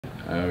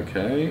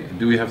Okay,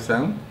 do we have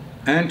sound?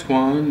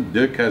 Antoine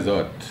de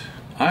Cazotte.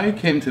 I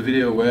came to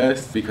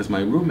Videowest because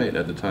my roommate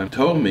at the time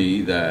told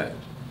me that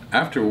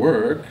after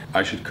work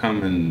I should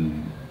come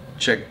and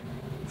check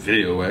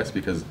Videowest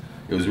because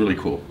it was really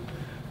cool.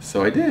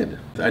 So I did.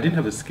 I didn't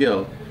have a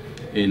skill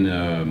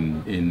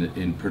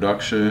in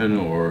production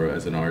or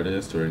as an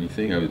artist or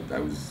anything. I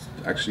was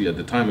actually at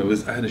the time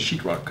I had a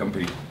sheetrock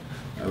company.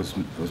 I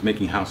was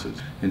making houses,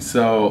 and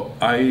so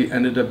I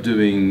ended up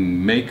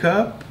doing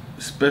makeup,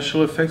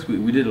 special effects.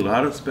 We did a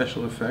lot of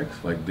special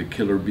effects, like the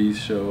Killer Bee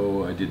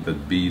show. I did the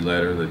bee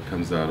letter that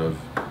comes out of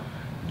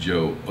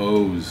Joe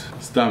O's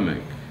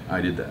stomach. I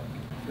did that.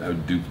 I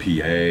would do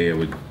PA. I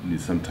would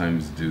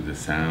sometimes do the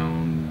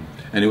sound,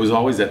 and it was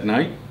always at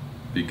night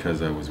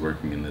because I was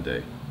working in the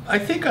day. I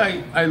think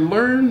I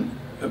learned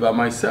about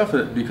myself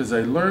because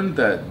I learned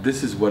that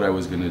this is what I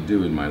was going to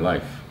do in my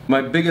life.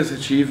 My biggest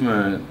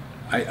achievement,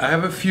 I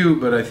have a few,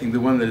 but I think the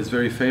one that is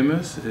very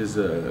famous is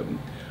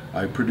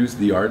I produced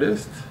The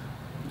Artist,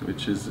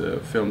 which is a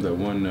film that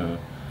won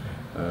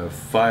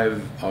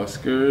 5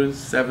 Oscars,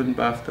 7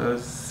 BAFTAs,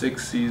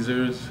 6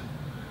 Caesars,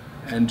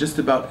 and just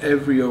about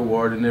every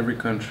award in every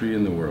country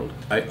in the world.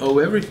 I owe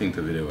everything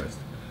to Videowest.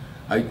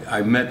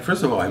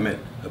 First of all, I met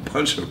a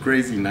bunch of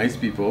crazy nice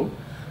people.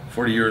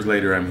 40 years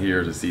later, I'm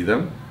here to see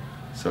them,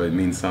 so it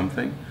means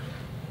something.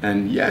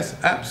 And yes,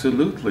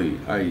 absolutely,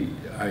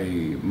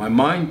 my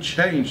mind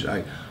changed.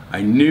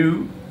 I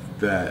knew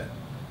that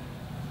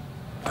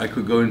I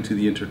could go into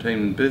the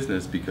entertainment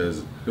business because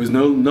it was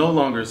no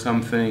longer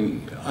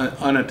something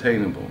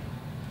unattainable.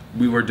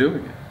 We were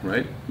doing it,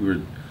 right?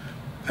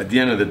 At the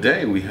end of the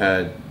day, we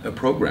had a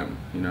program,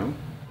 you know?